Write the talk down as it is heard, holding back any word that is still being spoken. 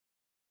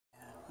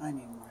I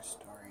need more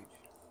storage.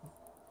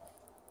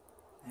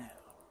 Now,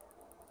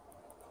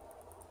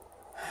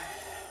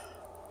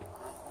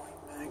 I'm going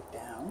back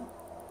down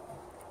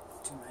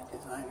to my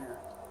designer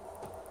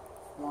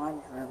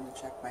laundry room to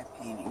check my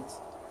paintings.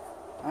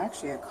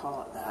 Actually, I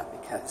call it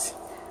that because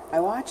I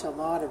watch a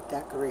lot of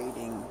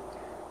decorating,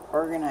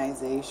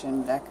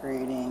 organization,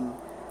 decorating,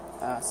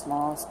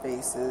 small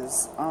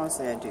spaces.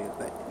 Honestly, I do,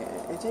 but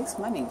it takes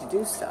money to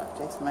do stuff.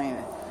 It takes money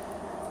to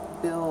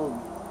build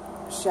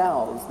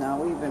shelves.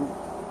 Now, we've been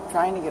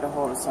trying to get a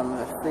hold of some of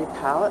the free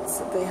pallets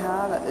that they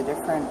have at the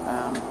different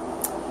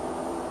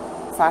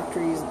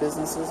factories,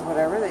 businesses,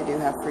 whatever. They do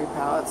have free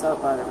pallets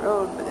out by the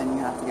road, but then you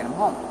have to get them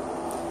home.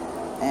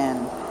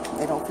 And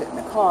they don't fit in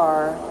the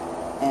car,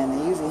 and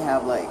they usually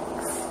have like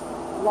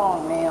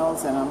long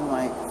nails, and I'm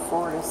like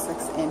 4 to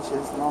 6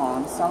 inches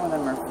long. Some of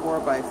them are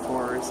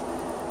 4x4s,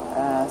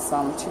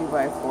 some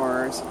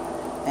 2x4s,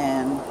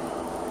 and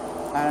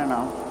I don't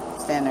know,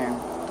 stand there and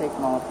take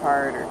them all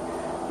apart. Or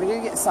we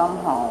do get some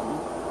home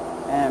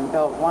and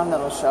built one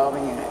little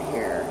shelving unit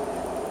here,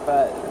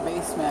 but the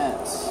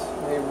basement,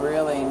 we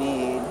really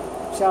need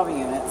shelving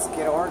units to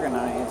get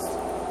organized.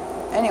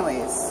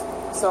 Anyways,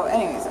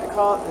 I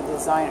call it the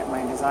designer,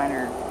 my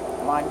designer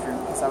laundry room,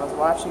 because I was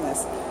watching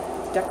this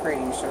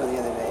decorating show the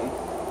other day,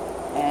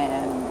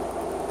 and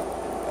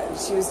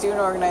she was doing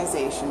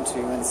organization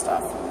too and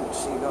stuff, and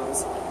she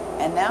goes,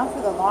 and now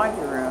for the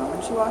laundry room,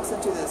 and she walks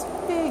into this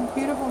big,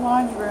 beautiful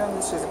laundry room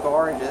that's just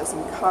gorgeous,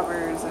 and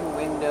covers and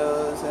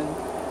windows, and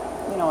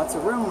you know, it's a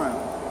room.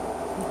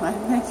 I'm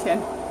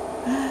thinking,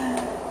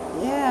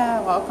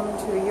 yeah, welcome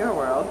to your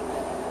world.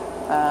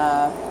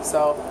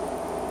 So,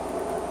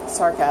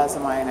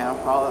 sarcasm, I now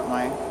call it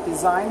my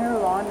designer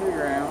laundry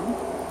room.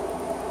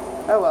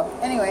 Oh well,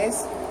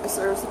 anyways, it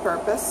serves the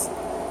purpose,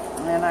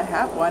 and I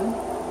have one,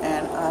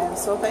 and I am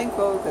so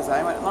thankful because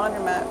I went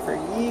laundromat for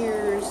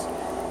years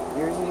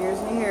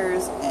and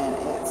years, and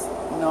it's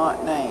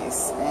not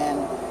nice.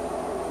 And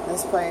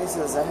this place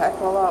is a heck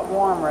of a lot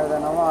warmer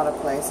than a lot of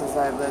places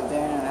I've lived in,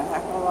 and a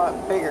heck of a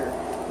lot bigger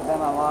than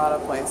a lot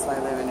of places I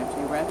live in. If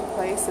you rent a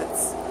place,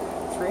 it's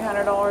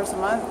 $300 a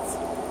month.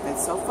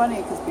 It's so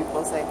funny because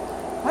people say,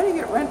 how do you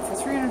get rent for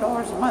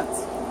 $300 a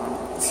month?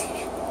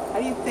 How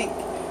do you think?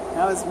 When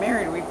I was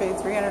married, we paid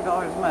 $300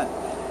 a month.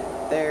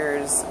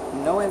 There's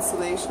no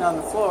insulation on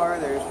the floor,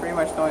 there's pretty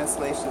much no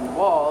insulation in the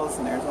walls,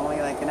 and there's only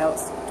like an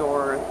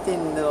outdoor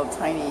thin little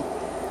tiny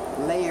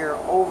layer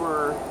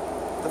over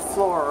the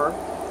floor,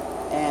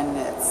 and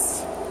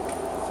it's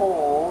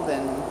cold,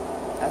 and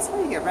that's how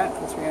you get rent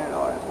for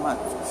 $300 a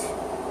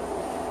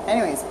month.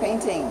 Anyways,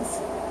 paintings.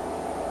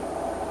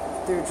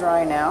 They're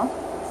dry now,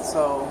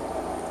 so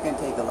I'm going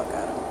to take a look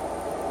at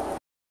them.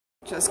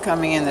 Just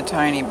coming in the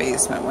tiny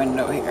basement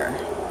window here.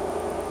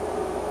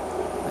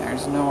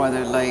 There's no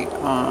other light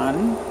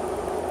on.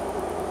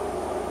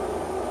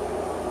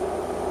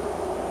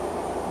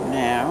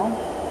 Now,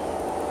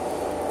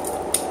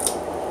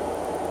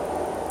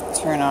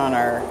 turn on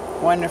our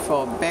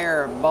wonderful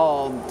bare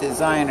bulb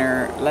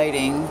designer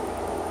lighting.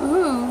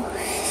 Ooh,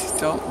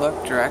 don't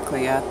look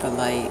directly at the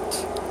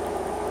light.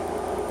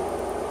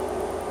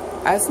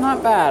 That's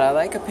not bad. I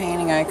like a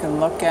painting I can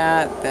look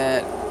at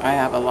that I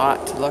have a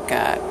lot to look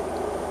at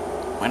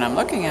when I'm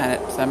looking at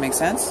it. Does that make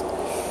sense?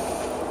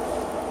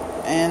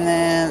 And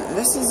then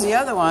this is the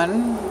other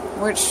one,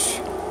 which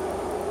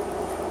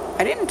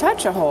I didn't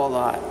touch a whole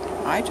lot.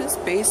 I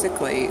just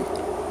basically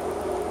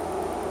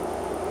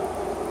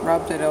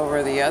rubbed it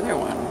over the other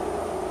one.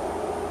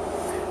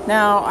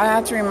 Now, I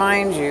have to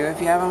remind you, if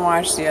you haven't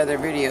watched the other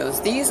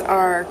videos, these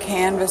are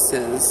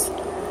canvases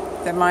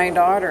that my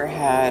daughter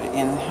had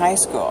in high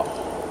school.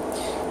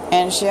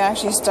 And she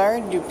actually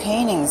started to do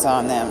paintings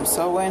on them.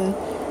 So when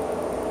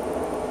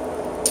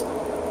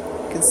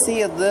you can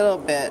see a little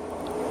bit,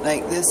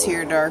 like this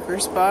here darker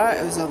spot,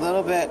 it was a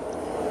little bit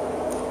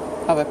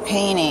of a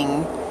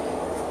painting.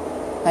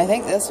 I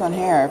think this one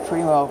here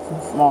pretty well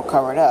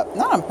covered up.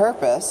 Not on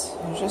purpose,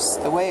 it was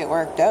just the way it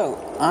worked out,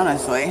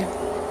 honestly.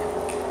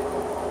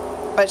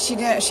 But she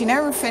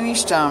never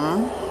finished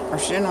them, or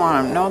she didn't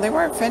want them. No, they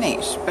weren't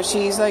finished. But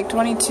she's like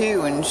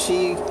 22, and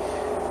she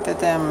did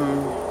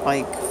them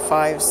like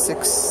 5,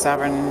 6,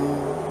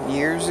 7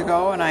 years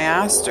ago, and I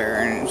asked her,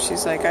 and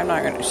she's like,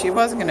 she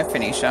wasn't gonna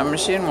finish them.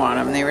 She didn't want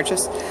them. They were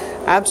just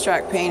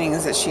abstract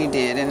paintings that she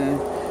did in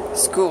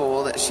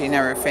school that she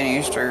never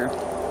finished, or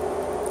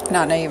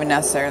not even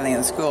necessarily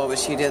in school, but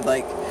she did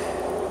like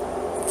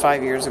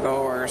 5 years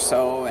ago or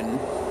so, and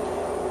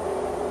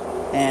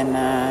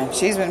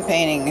she's been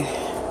painting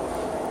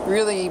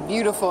really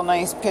beautiful,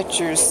 nice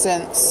pictures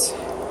since.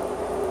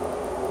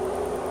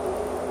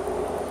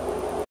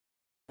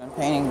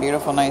 Painting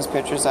beautiful, nice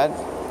pictures.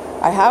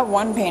 I have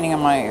one painting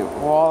on my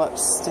wall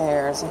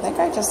upstairs. I think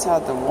I just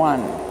had the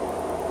one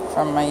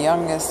from my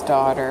youngest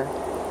daughter.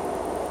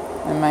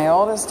 And my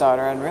oldest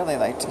daughter, I'd really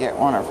like to get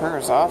one of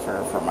hers off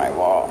her for my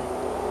wall.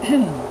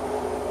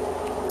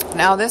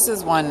 Now this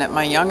is one that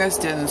my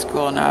youngest did in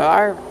school. Now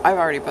I've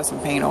already put some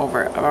paint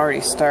over it. I've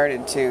already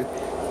started to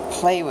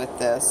play with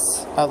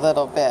this a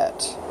little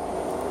bit.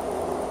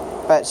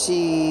 But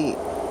she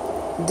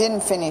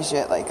didn't finish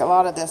it. Like a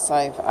lot of this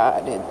I've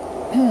added.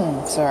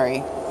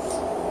 Sorry.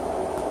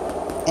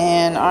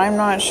 And I'm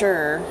not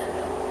sure,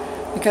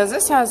 because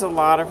this has a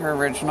lot of her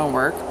original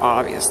work,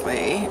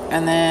 obviously,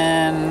 and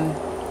then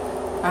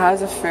it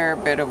has a fair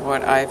bit of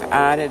what I've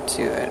added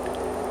to it.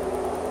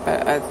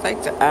 But I'd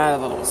like to add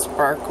a little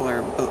sparkle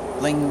or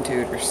bling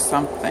to it or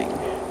something.